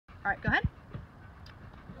All right, go ahead.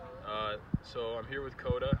 So I'm here with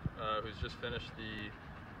Koda, who's just finished the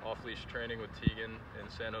off-leash training with Tegan in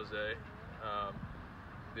San Jose.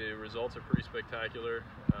 The results are pretty spectacular.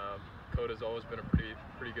 Koda's always been a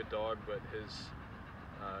pretty good dog, but his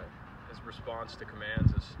response to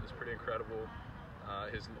commands is pretty incredible.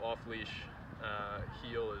 His off-leash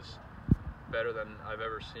heel is better than I've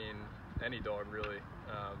ever seen any dog, really,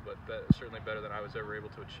 but certainly better than I was ever able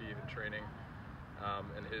to achieve in training.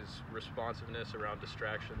 And his responsiveness around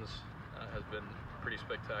distractions has been pretty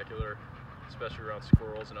spectacular, especially around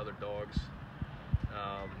squirrels and other dogs.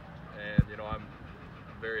 And you know, I'm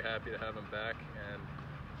very happy to have him back, and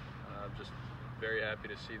I'm just very happy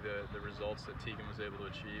to see the results that Tegan was able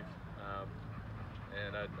to achieve.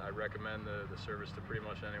 And I recommend the service to pretty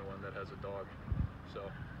much anyone that has a dog. So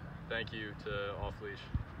thank you to Off-Leash.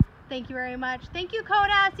 Thank you very much. Thank you,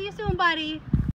 Koda. See you soon, buddy.